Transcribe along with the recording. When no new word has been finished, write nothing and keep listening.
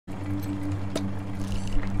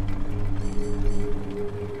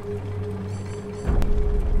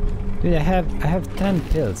Dude, I have 10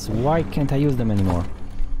 pills. Why can't I use them anymore?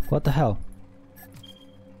 What the hell?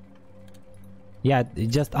 Yeah, it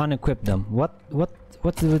just unequip them.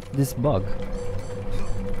 What's with this bug?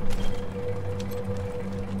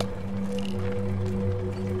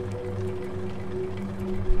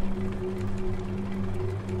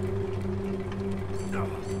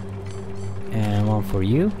 And one for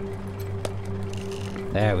you.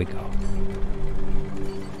 There we go.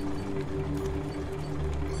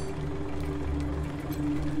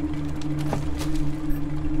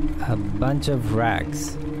 A bunch of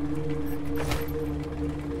rags.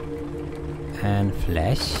 And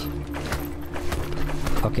flesh.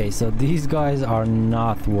 Okay, so these guys are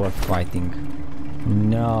not worth fighting.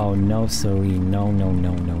 No, no sorry, no, no,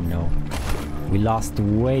 no, no, no. We lost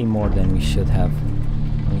way more than we should have.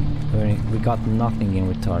 We got nothing in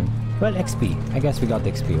return. Well, XP. I guess we got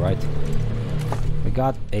XP, right? We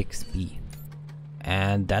got XP.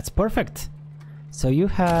 And that's perfect. So you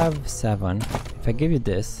have 7. If I give you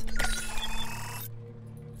this...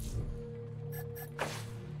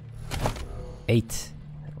 8.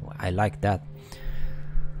 I like that.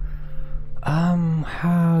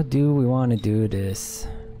 How do we want to do this?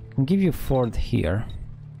 I can give you 4 here.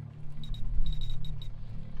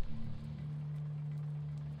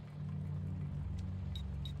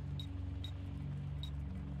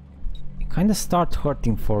 You kind of start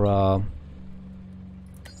hurting for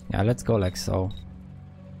yeah, let's go like so.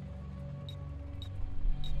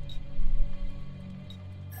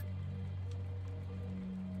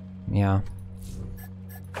 Yeah.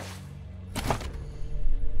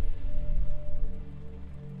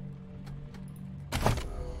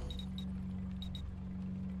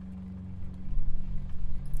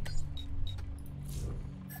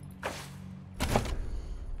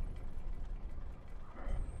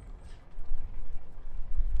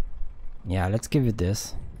 Yeah, let's give you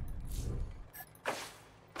this.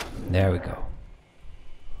 There we go.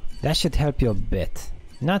 That should help you a bit.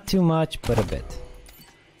 Not too much, but a bit.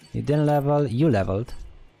 You didn't level, you leveled.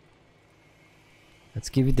 Let's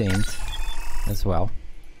give you the int as well.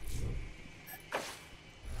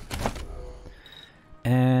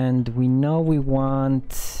 And we know we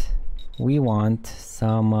want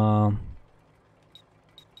some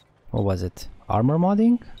what was it? Armor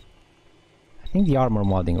modding? I think the armor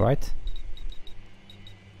modding, right?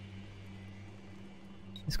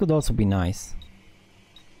 This could also be nice.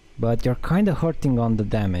 But you're kind of hurting on the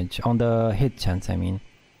damage, on the hit chance, I mean.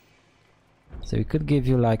 So we could give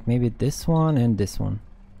you like maybe this one and this one.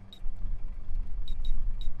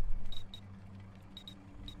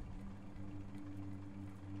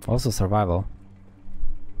 Also survival.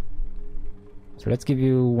 So let's give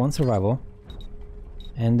you 1 survival.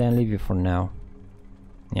 And then leave you for now.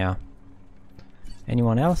 Yeah.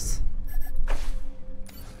 Anyone else?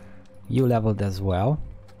 You leveled as well.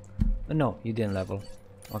 No, you didn't level.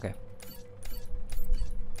 Okay.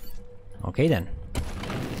 Okay then.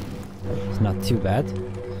 It's not too bad.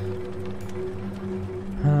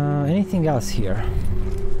 Anything else here?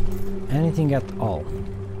 Anything at all?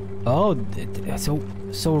 Oh,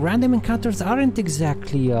 so random encounters aren't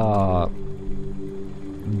exactly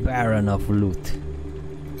barren of loot.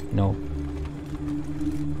 No.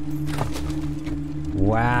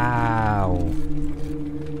 Wow.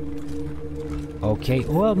 Okay.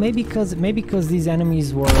 Well, maybe because these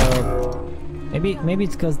enemies were. Maybe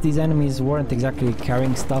it's because these enemies weren't exactly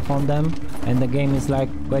carrying stuff on them, and the game is like,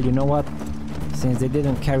 well, you know what? Since they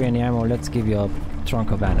didn't carry any ammo, let's give you a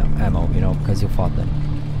trunk of ammo, you know, because you fought them.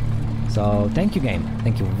 So, thank you, game.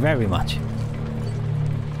 Thank you very much.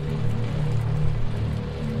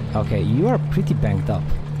 Okay, you are pretty banged up.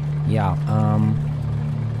 Yeah,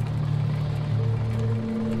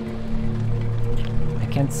 I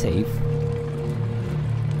can't save.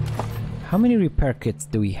 How many repair kits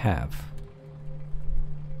do we have?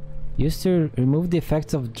 Used to remove the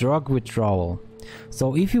effects of drug withdrawal.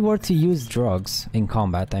 So if you were to use drugs in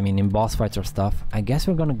combat, I mean in boss fights or stuff, I guess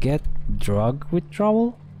we're gonna get drug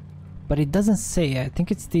withdrawal? But it doesn't say, I think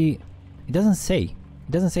it's the... It doesn't say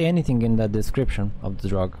anything in the description of the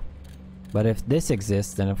drug. But if this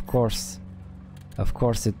exists, then of course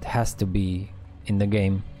it has to be in the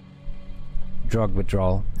game. Drug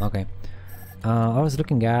withdrawal, okay. I was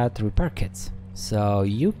looking at repair kits. So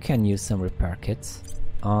you can use some repair kits.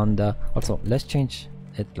 On the... Also, let's change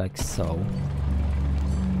it like so.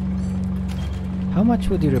 How much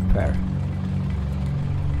would you repair?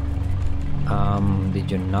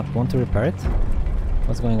 Did you not want to repair it?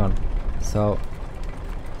 What's going on? So...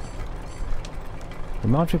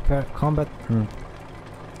 Remote repair, combat...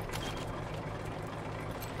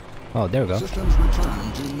 Oh, there we go. Systems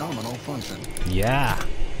return to nominal function. Yeah.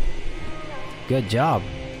 Good job.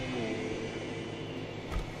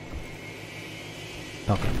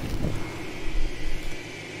 Okay.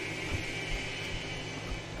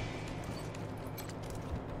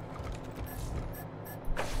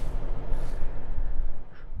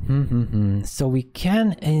 So we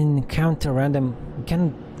can encounter random... We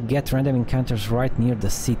can get random encounters right near the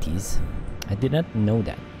cities. I did not know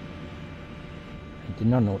that. I did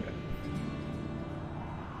not know that.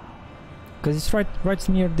 Because it's right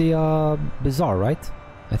near the bazaar, right?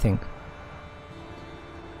 I think.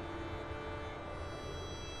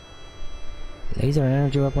 Laser and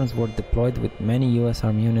energy weapons were deployed with many US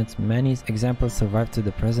Army units. Many examples survive to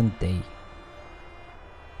the present day.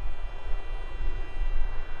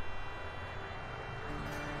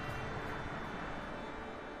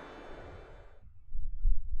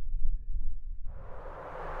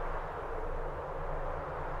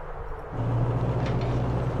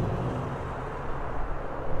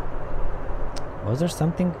 Was there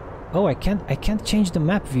something? Oh, I can't change the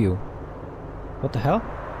map view. What the hell?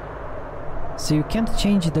 So you can't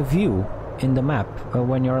change the view in the map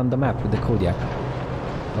when you're on the map with the Kodiak.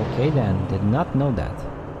 Okay then, did not know that.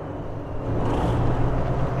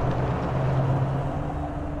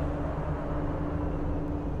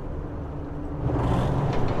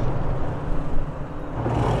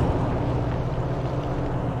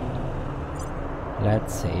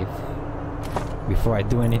 Let's save before I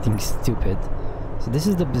do anything stupid. So this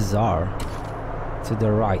is the bazaar to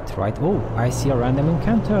the right? Oh, I see a random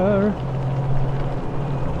encounter.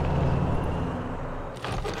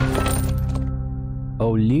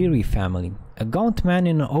 O'Leary family. A gaunt man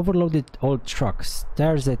in an overloaded old truck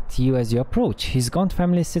stares at you as you approach. His gaunt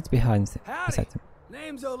family sits behind him. Howdy.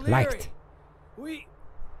 Name's O'Leary. Liked. We...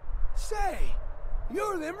 Say,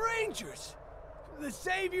 you're them Rangers. The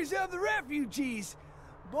saviors of the refugees.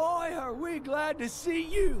 Boy, are we glad to see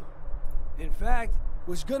you. In fact,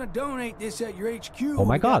 was gonna donate this at your HQ. Oh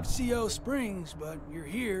my God. CO Springs, but you're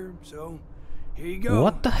here, so here you go.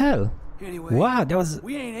 What the hell? Anyway, Wow, that was...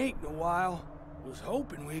 we ain't ate in a while. Was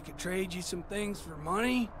hoping we could trade you some things for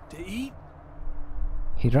money to eat.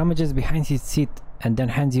 He rummages behind his seat and then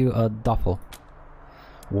hands you a duffel.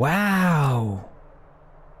 Wow!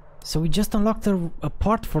 So we just unlocked a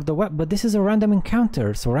part for the web, but this is a random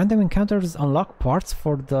encounter. So random encounters unlock parts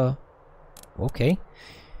for the... Okay.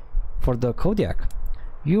 For the Kodiak.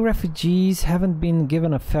 You refugees haven't been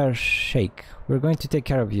given a fair shake. We're going to take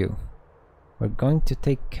care of you. We're going to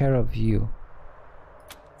take care of you.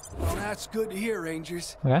 Well, that's good to hear,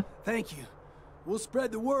 Rangers. Okay. Thank you. We'll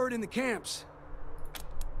spread the word in the camps.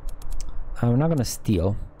 I'm not gonna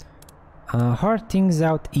steal. How are things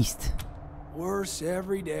out east? Worse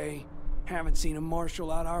every day. Haven't seen a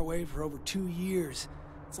marshal out our way for over 2 years.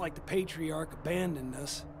 It's like the Patriarch abandoned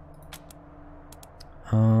us.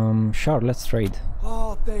 Sure, let's trade.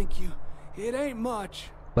 Oh, thank you. It ain't much.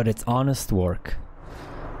 But it's honest work.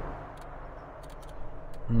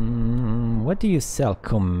 What do you sell?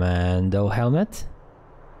 Commando helmet?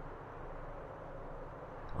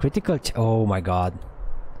 Critical oh my god.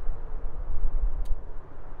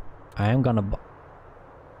 I am gonna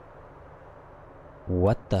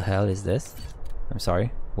what the hell is this? I'm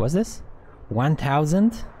sorry. What's this?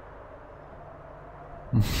 1000?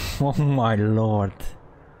 Oh my lord.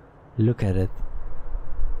 Look at it.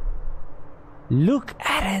 Look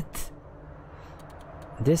at it!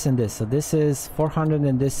 This and this. So this is 400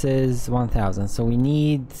 and this is 1000. So we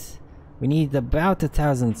need about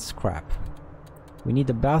 1000 scrap. We need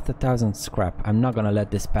about 1000 scrap. I'm not gonna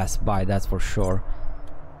let this pass by, that's for sure.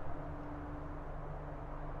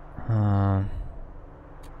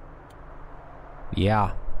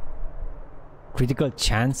 Yeah. Critical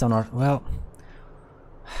chance on our... Well...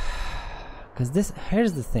 Because this...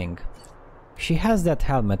 Here's the thing. She has that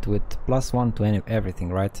helmet with +1 to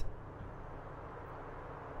everything, right?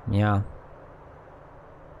 Yeah.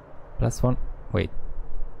 +1... Wait.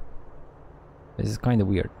 This is kind of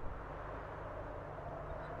weird.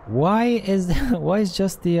 Why is... Why is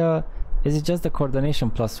just the... Is it just the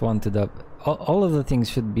coordination +1 to the... All of the things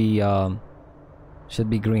should be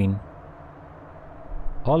green.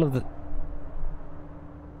 All of the...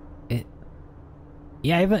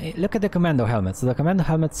 Yeah, even look at the commando helmet. So the commando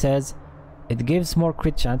helmet says it gives more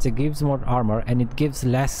crit chance, it gives more armor, and it gives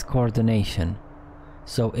less coordination.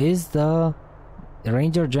 So is the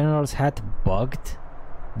Ranger General's hat bugged?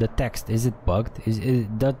 The text, is it bugged?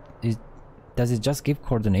 Does it just give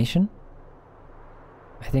coordination?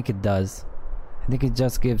 I think it does. I think it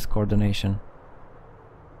just gives coordination.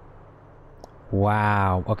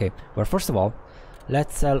 Wow. Okay, well, first of all,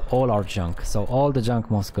 let's sell all our junk. So all the junk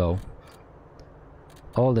must go.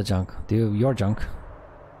 All the junk. Do your junk.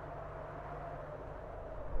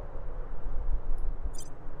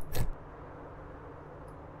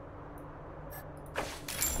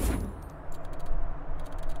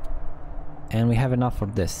 And we have enough for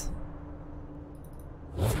this.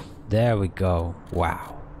 There we go.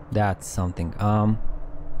 Wow. That's something.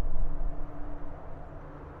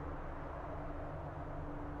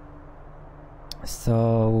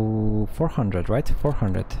 So 400, right?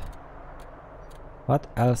 400. What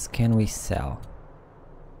else can we sell?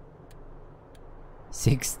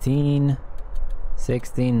 16,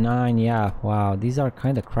 16, 9, yeah, wow, these are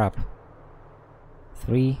kind of crap.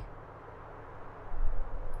 3.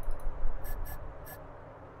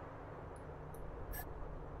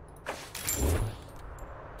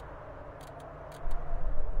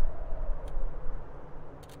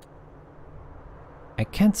 I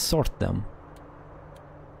can't sort them.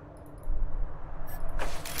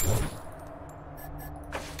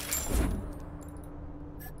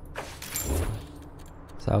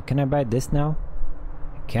 So can I buy this now?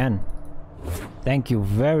 I can. Thank you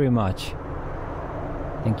very much.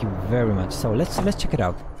 Thank you very much. So let's check it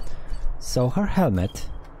out. So her helmet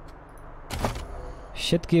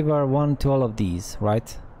should give her one to all of these,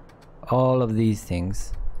 right? All of these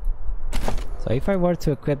things. So if I were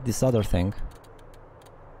to equip this other thing,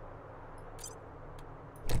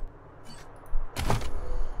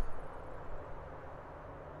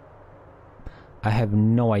 I have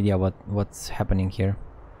no idea what's happening here.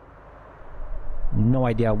 No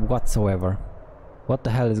idea whatsoever. What the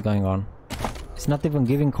hell is going on? It's not even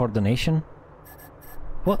giving coordination.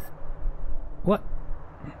 What? What?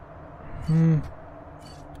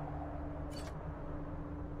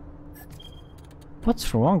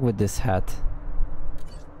 What's wrong with this hat?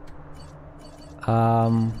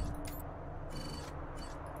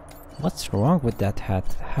 What's wrong with that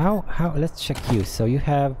hat? How? Let's check you. So you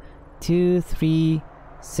have 2, 3,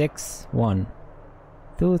 6, 1.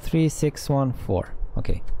 2, 3, 6, 1, 4.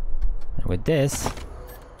 Okay. And with this,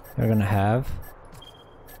 we're gonna have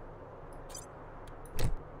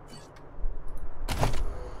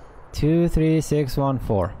 2, 3, 6, 1,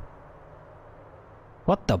 4.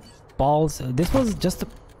 What the balls? This was just a...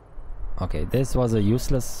 Okay, this was a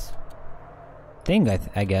useless thing,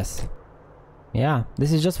 I guess. Yeah,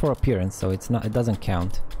 this is just for appearance, so it's not. It doesn't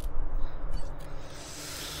count.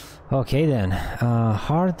 Okay then,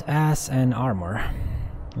 hard ass and armor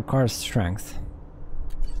requires strength.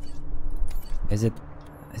 Is it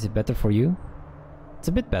better for you? It's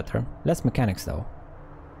a bit better. Less mechanics though.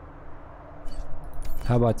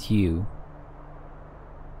 How about you?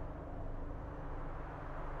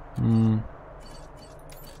 And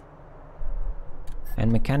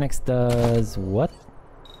mechanics does what?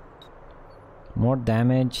 More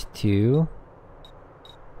damage to...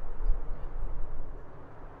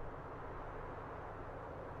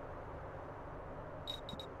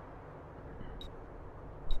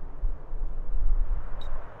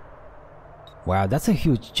 Wow, that's a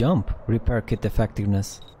huge jump. Repair kit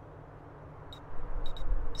effectiveness.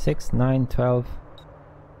 6, 9, 12,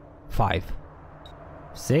 5.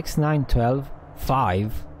 6, 9, 12,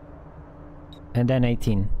 5. And then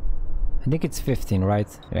 18. I think it's 15, right?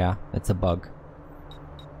 Yeah, it's a bug.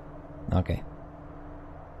 Okay.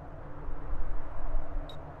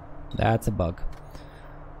 That's a bug.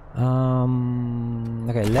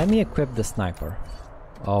 Okay, let me equip the sniper.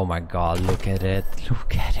 Oh my god, look at it.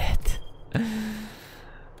 Look at it.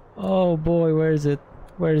 Oh boy, where is it?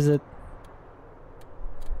 Where is it?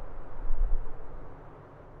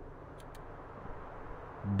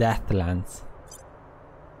 Deathlands.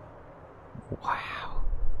 Wow.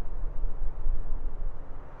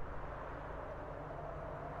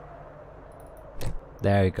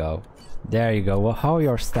 There you go. There you go. Well, how are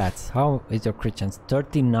your stats? How is your crit chance?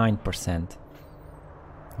 39%.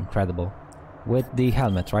 Incredible. With the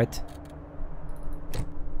helmet, right?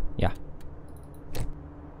 Yeah.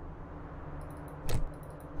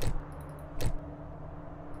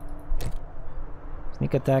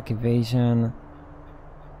 Sneak attack, evasion,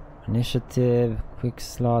 initiative, quick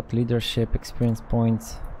slot, leadership, experience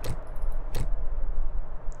points.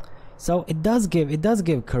 So it does give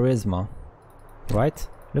charisma, right?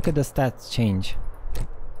 Look at the stats change.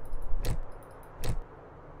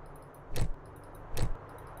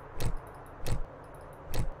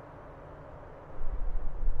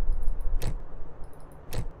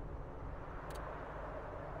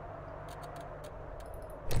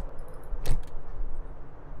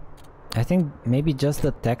 I think maybe just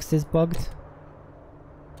the text is bugged.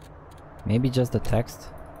 Maybe just the text.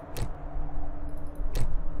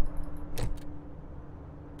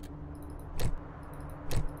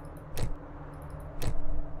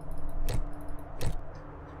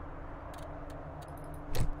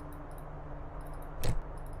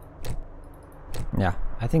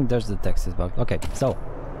 think there's the text is bugged. Okay, so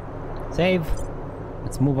save.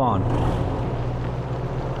 Let's move on.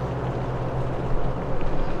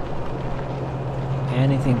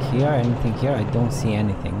 Anything here? Anything here? I don't see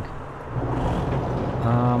anything.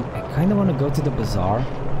 I kind of want to go to the bazaar,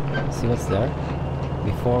 see what's there,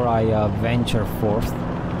 before I venture forth.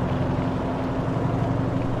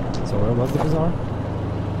 So where was the bazaar?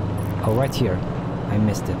 Oh, right here. I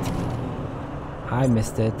missed it. I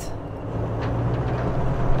missed it.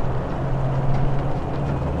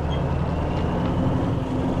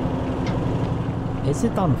 Is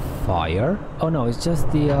it on fire? Oh no, it's just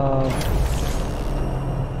the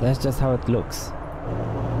that's just how it looks.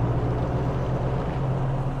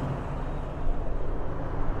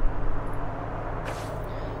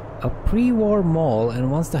 A pre-war mall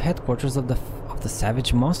and once the headquarters of the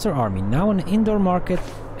Savage Monster Army, now an indoor market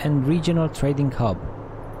and regional trading hub.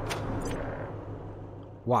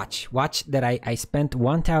 Watch that I spent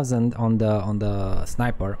 1,000 on the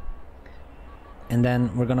sniper, and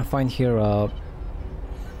then we're gonna find here a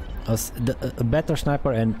better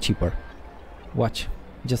sniper and cheaper. Watch,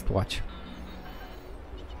 just watch.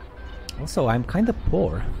 Also, I'm kind of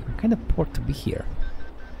poor. I'm kind of poor to be here.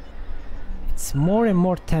 It's more and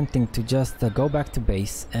more tempting to just go back to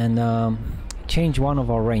base and change one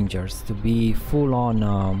of our rangers to be full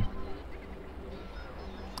on.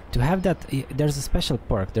 To have that, there's a special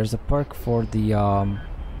perk. There's a perk for the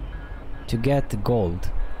to get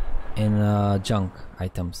gold in junk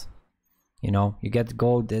items. You know, you get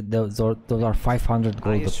gold. Those are 500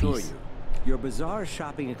 gold I assure apiece. you, your bazaar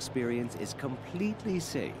shopping experience is completely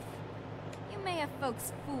safe. You may have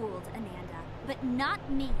folks fooled, Ananda, but not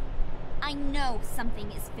me. I know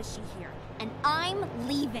something is fishy here, and I'm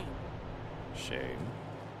leaving. Shame.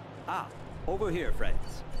 Ah, over here,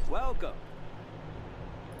 friends. Welcome.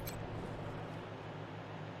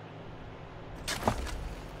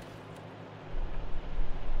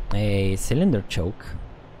 A cylinder choke.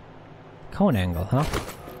 Cone angle, huh?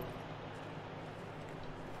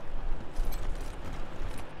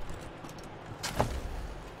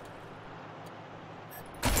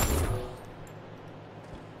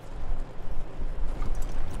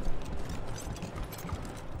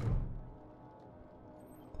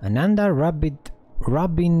 Ananda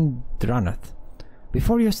Rabindranath.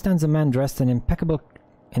 Before you stands a man dressed in an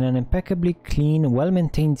impeccably clean,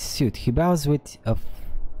 well-maintained suit. He bows with a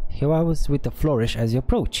flourish as you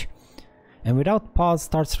approach, and without pause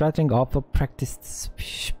starts rattling off a practiced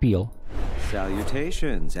spiel.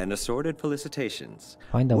 Salutations and assorted felicitations.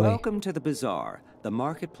 Find a way. Welcome to the bazaar, the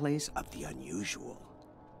marketplace of the unusual.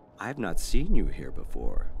 I've not seen you here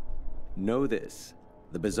before. Know this.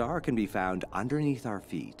 The bazaar can be found underneath our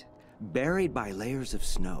feet, buried by layers of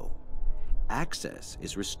snow. Access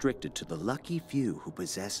is restricted to the lucky few who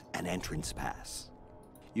possess an entrance pass.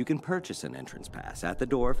 You can purchase an entrance pass at the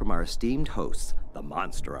door from our esteemed hosts, the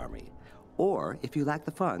Monster Army. Or, if you lack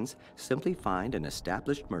the funds, simply find an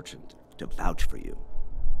established merchant to vouch for you.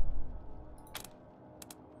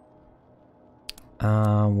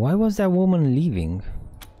 Why was that woman leaving?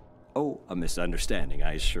 Oh, a misunderstanding,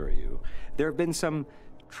 I assure you. There have been some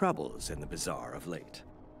troubles in the bazaar of late.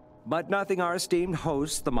 But nothing our esteemed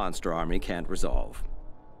hosts, the Monster Army, can't resolve.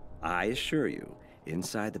 I assure you,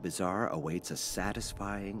 inside the bazaar awaits a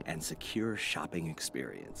satisfying and secure shopping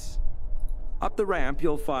experience. Up the ramp,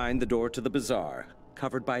 you'll find the door to the bazaar,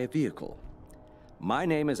 covered by a vehicle. My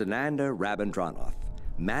name is Ananda Rabindranath,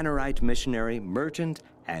 Manorite missionary, merchant,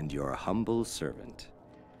 and your humble servant.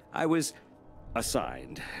 I was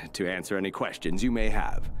assigned to answer any questions you may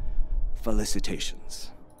have.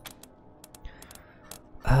 Felicitations.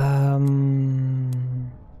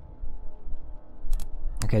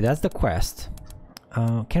 Okay, that's the quest.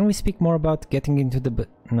 Can we speak more about getting into the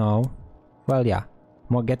no? Well, yeah.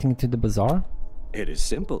 More getting into the bazaar? It is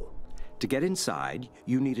simple. To get inside,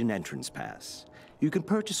 you need an entrance pass. You can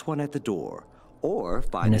purchase one at the door, or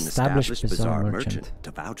find an established bazaar merchant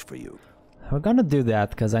to vouch for you. We're gonna do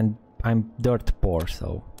that because I'm dirt poor.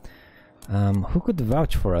 So, who could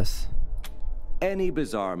vouch for us? Any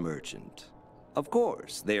bazaar merchant. Of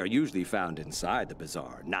course, they are usually found inside the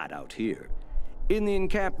bazaar, not out here. In the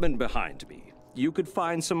encampment behind me, you could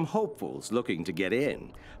find some hopefuls looking to get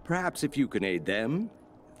in. Perhaps if you can aid them,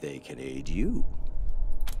 they can aid you.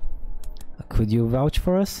 Could you vouch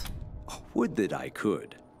for us? Would that I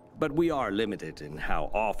could, but we are limited in how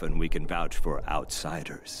often we can vouch for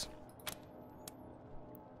outsiders.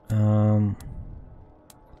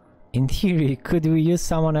 In theory, could we use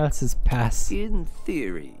someone else's pass? In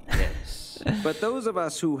theory, yes. but those of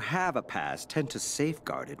us who have a pass tend to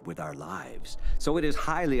safeguard it with our lives. So it is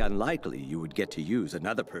highly unlikely you would get to use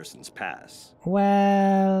another person's pass.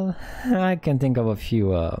 Well, I can think of a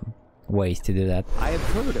few ways to do that. I have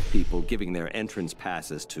heard of people giving their entrance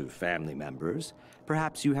passes to family members.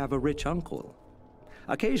 Perhaps you have a rich uncle.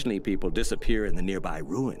 Occasionally people disappear in the nearby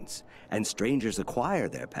ruins, and strangers acquire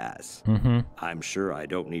their pass. I'm sure I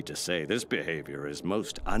don't need to say this behavior is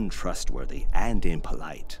most untrustworthy and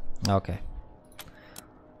impolite. Okay.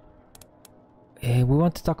 We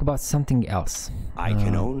want to talk about something else. I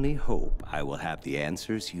can only hope I will have the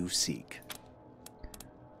answers you seek.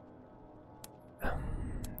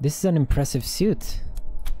 This is an impressive suit.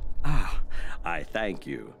 Ah, I thank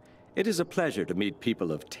you. It is a pleasure to meet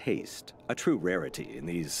people of taste, a true rarity in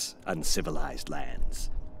these uncivilized lands.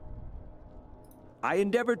 I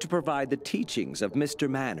endeavored to provide the teachings of Mr.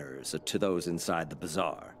 Manners to those inside the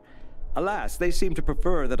bazaar. Alas, they seem to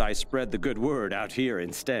prefer that I spread the good word out here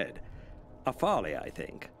instead. A folly, I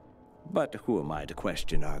think. But who am I to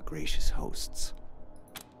question our gracious hosts?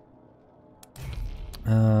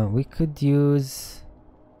 We could use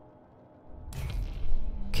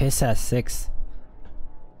Kiss Ass 6.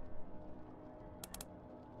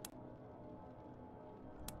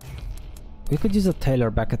 We could use a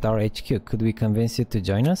tailor back at our HQ. Could we convince you to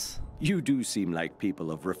join us? You do seem like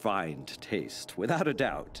people of refined taste, without a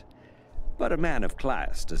doubt. But a man of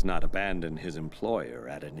class does not abandon his employer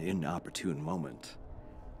at an inopportune moment.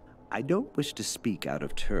 I don't wish to speak out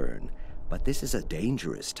of turn, but this is a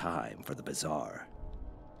dangerous time for the bazaar.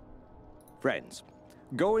 Friends,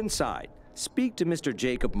 go inside, speak to Mr.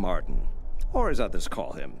 Jacob Martin, or as others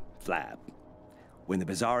call him, Flab. When the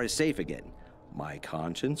bazaar is safe again, my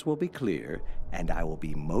conscience will be clear, and I will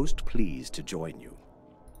be most pleased to join you.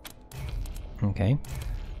 Okay.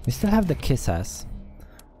 We still have the Kiss Ass.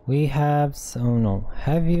 We have... oh no.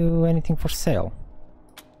 Have you anything for sale?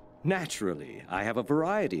 Naturally, I have a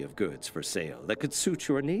variety of goods for sale that could suit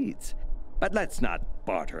your needs. But let's not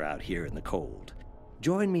barter out here in the cold.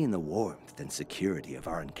 Join me in the warmth and security of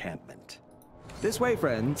our encampment. This way,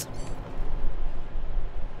 friends.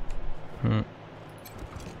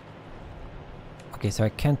 Okay, so I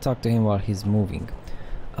can't talk to him while he's moving.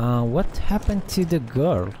 What happened to the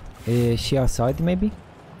girl? Is she outside, maybe?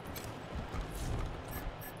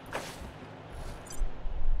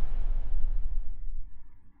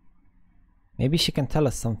 Maybe she can tell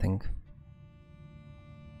us something.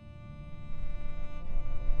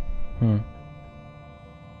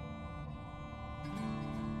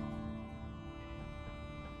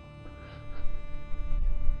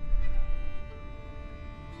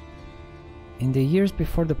 In the years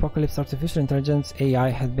before the apocalypse, artificial intelligence (AI)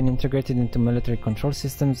 had been integrated into military control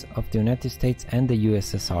systems of the United States and the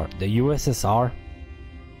USSR. The USSR?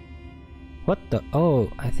 What the? Oh,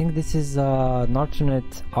 I think this is an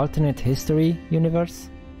alternate history universe.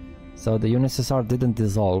 So the USSR didn't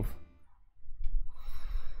dissolve.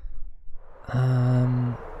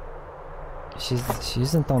 She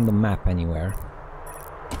isn't on the map anywhere.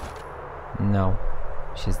 No,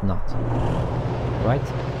 she's not. Right?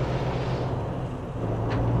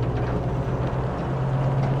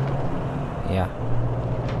 Yeah.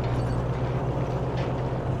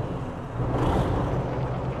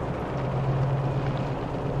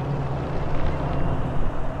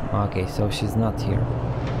 Okay, so she's not here.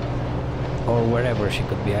 Or wherever she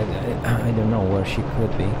could be. I don't know where she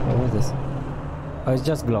could be. What was this? Oh, it's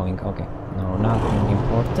just glowing. Okay. No, nothing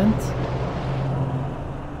important.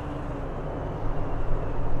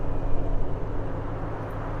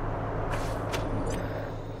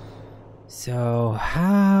 So,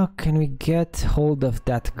 how can we get hold of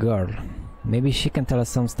that girl? Maybe she can tell us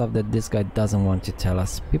some stuff that this guy doesn't want to tell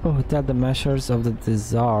us. People who tell the mashers of the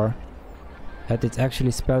bazaar that it's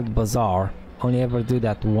actually spelled bazaar only ever do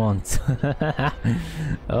that once.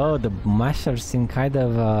 Oh, the mashers seem kind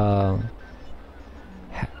of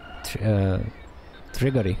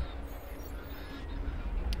triggery.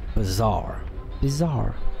 Bizarre.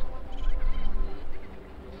 Bizarre.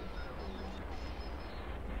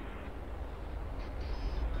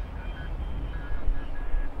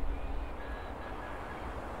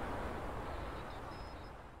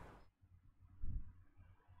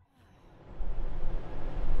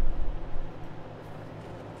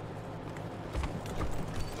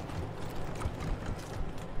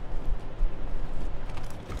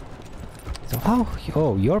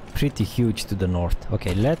 Oh, you're pretty huge to the north.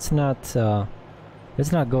 Okay, let's not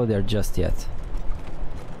go there just yet.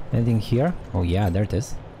 Anything here? Oh yeah, there it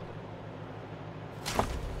is.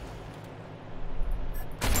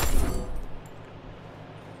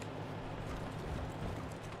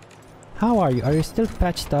 How are you? Are you still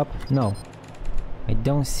patched up? No. I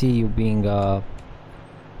don't see you being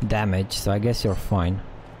damaged, so I guess you're fine.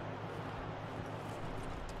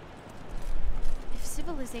 If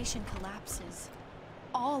civilization collapses,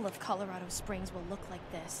 all of Colorado Springs will look like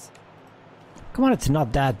this. Come on, it's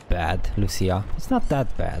not that bad, Lucia. It's not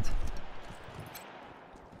that bad.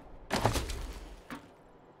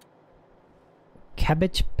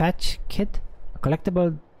 Cabbage Patch Kid? A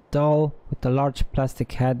collectible doll with a large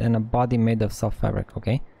plastic head and a body made of soft fabric.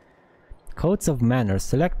 Okay. Codes of Manners.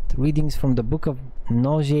 Select readings from the Book of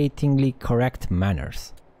Nauseatingly Correct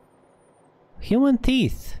Manners. Human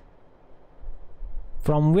teeth.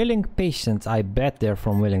 From Willing Patients. I bet they're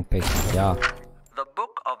from Willing Patients. Yeah. The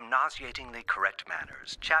Book of Nauseatingly Correct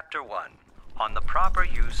Manners, Chapter 1, on the proper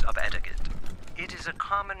use of etiquette. It is a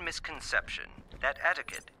common misconception that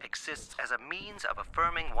etiquette exists as a means of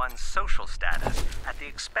affirming one's social status at the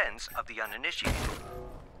expense of the uninitiated.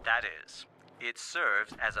 That is, it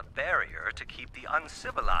serves as a barrier to keep the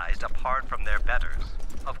uncivilized apart from their betters.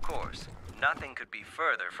 Of course, nothing could be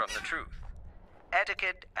further from the truth.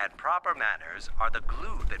 Etiquette and proper manners are the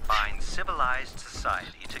glue that binds civilized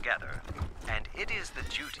society together, and it is the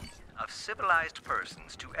duty of civilized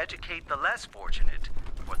persons to educate the less fortunate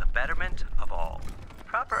for the betterment of all.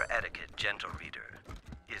 Proper etiquette, gentle reader,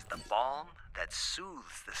 is the balm that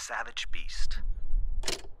soothes the savage beast.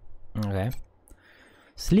 Okay.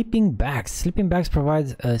 Sleeping bags. Sleeping bags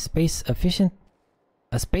provide a space efficient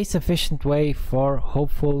way for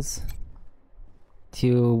hopefuls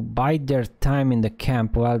to bide their time in the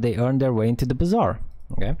camp while they earn their way into the bazaar.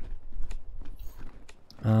 Okay.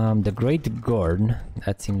 The Great Gorn.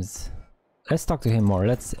 That seems. Let's talk to him more.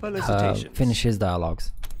 Let's finish his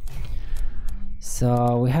dialogues.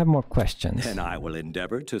 So we have more questions. And I will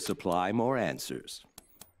endeavor to supply more answers.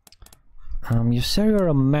 You say you're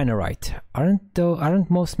a Mannerite. Aren't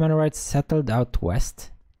most Mannerites settled out west?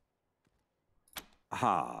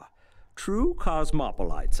 Ah, true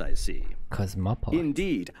cosmopolites, I see. Cosmopolite.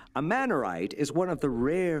 Indeed, a Mannerite is one of the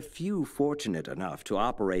rare few fortunate enough to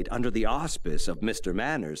operate under the auspice of Mr.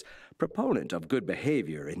 Manners, proponent of good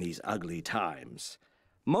behavior in these ugly times.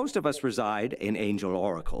 Most of us reside in Angel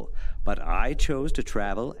Oracle, but I chose to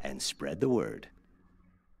travel and spread the word.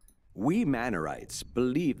 We Mannerites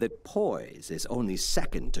believe that poise is only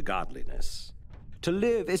second to godliness. To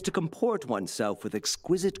live is to comport oneself with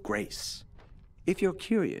exquisite grace. If you're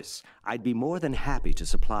curious, I'd be more than happy to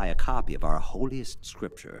supply a copy of our holiest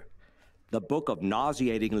scripture, the Book of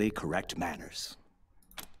Nauseatingly Correct Manners.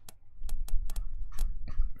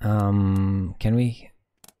 Can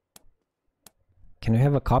we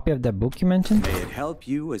have a copy of that book you mentioned? May it help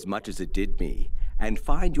you as much as it did me, and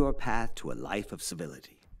find your path to a life of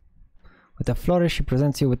civility. With a flourish, she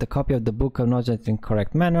presents you with a copy of the Book of Nauseatingly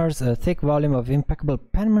Correct Manners, a thick volume of impeccable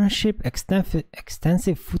penmanship,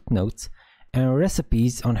 extensive footnotes, and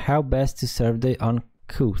recipes on how best to serve the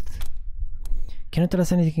uncouth. Can you tell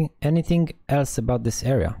us anything else about this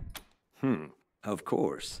area? Of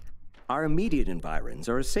course. Our immediate environs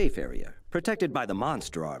are a safe area, protected by the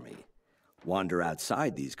Monster Army. Wander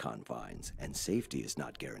outside these confines, and safety is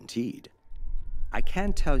not guaranteed. I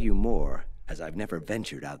can't tell you more, as I've never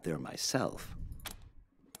ventured out there myself.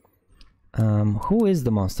 Who is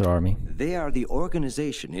the Monster Army? They are the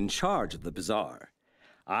organization in charge of the bazaar.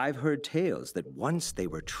 I've heard tales that once they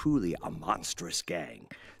were truly a monstrous gang,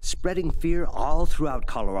 spreading fear all throughout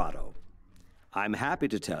Colorado. I'm happy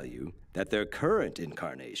to tell you that their current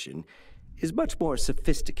incarnation is much more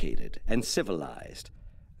sophisticated and civilized,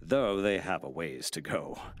 though they have a ways to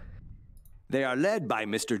go. They are led by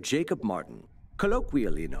Mr. Jacob Martin,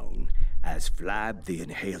 colloquially known as Flab the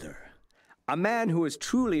Inhaler, a man who has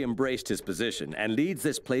truly embraced his position and leads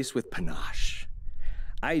this place with panache.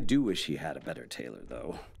 I do wish he had a better tailor,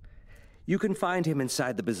 though. You can find him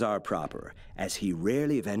inside the bazaar proper, as he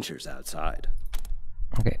rarely ventures outside.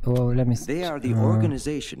 Okay, well, let me... They are the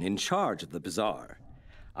organization in charge of the bazaar.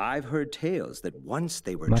 I've heard tales that once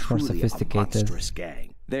they were truly a monstrous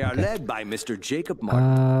gang. They are led by Mr. Jacob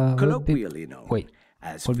Martin, colloquially known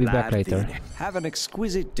as we'll be back later. Have an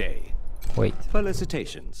exquisite day. Wait.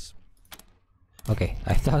 Felicitations. Okay,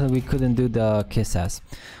 I thought we couldn't do the kiss ass.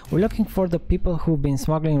 We're looking for the people who've been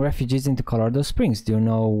smuggling refugees into Colorado Springs. Do you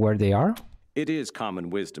know where they are? It is common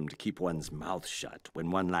wisdom to keep one's mouth shut when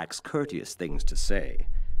one lacks courteous things to say.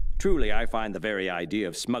 Truly, I find the very idea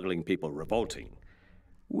of smuggling people revolting.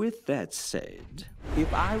 With that said,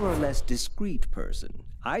 if I were a less discreet person,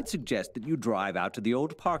 I'd suggest that you drive out to the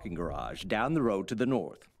old parking garage down the road to the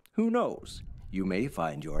north. Who knows? You may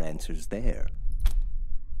find your answers there.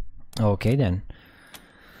 Okay then.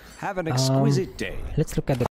 Have an exquisite day. Let's look at the